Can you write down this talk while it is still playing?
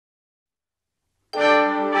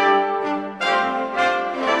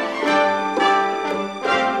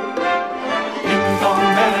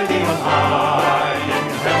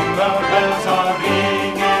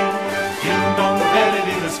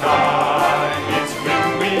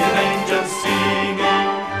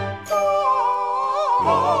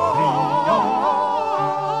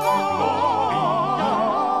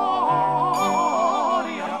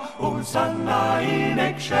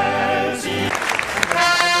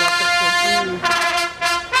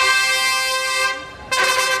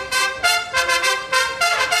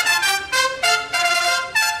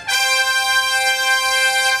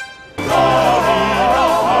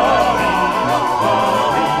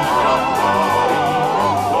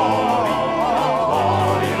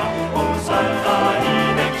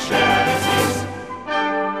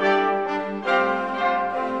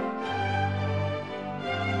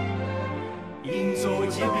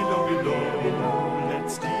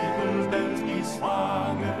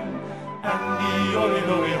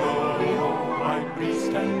ein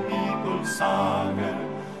priest and people sangen.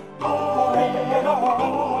 Gloria,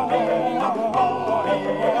 Gloria, Gloria,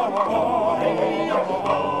 Gloria,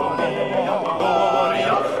 Gloria,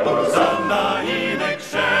 Gloria, Hosanna in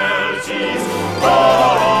excelsis,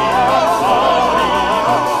 Gloria, Gloria,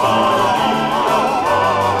 Gloria,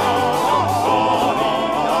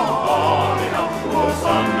 Gloria,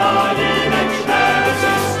 Hosanna in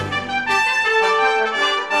excelsis.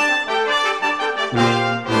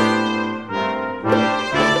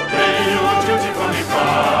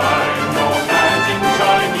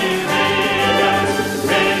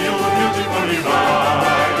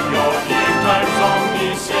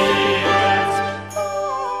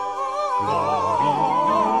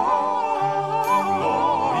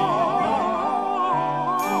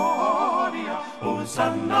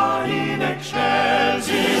 Hosanna in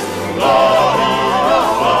excelsis, Gloria,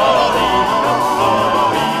 Gloria, Gloria,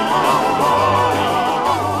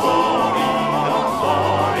 Gloria,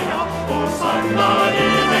 Gloria, Hosanna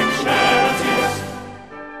in excelsis.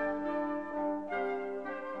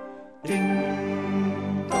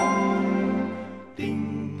 Ding dong,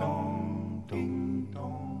 ding dong, ding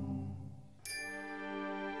dong,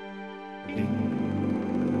 ding.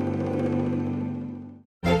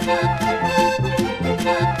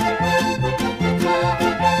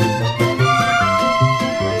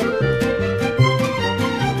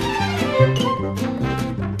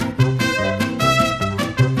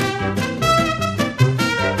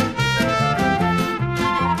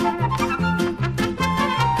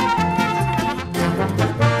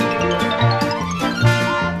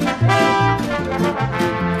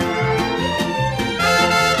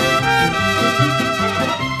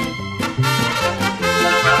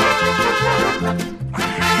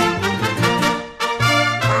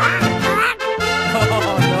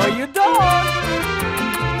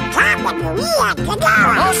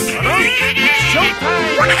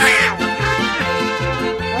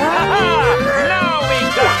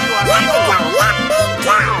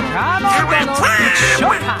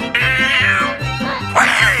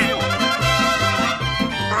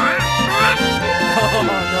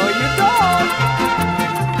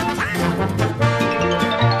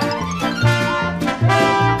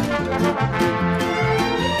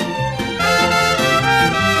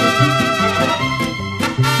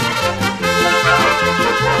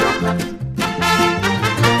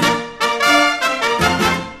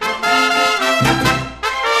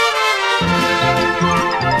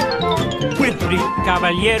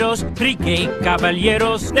 Three gay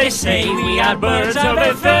caballeros, they say we are birds of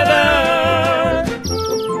a feather.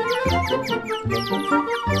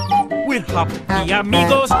 We're happy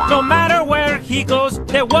amigos, no matter where he goes.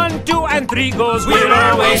 The 1, 2, and 3 goes, we're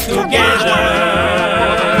always together.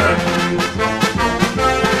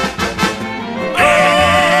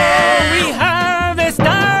 Oh, we have the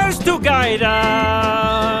stars to guide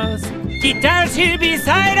us, guitars here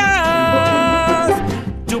beside us,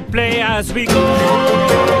 to play as we go.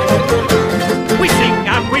 We sing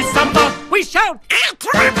and we samba, we shout.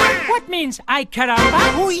 What means ay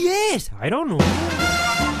caramba? Oh yes, I don't know.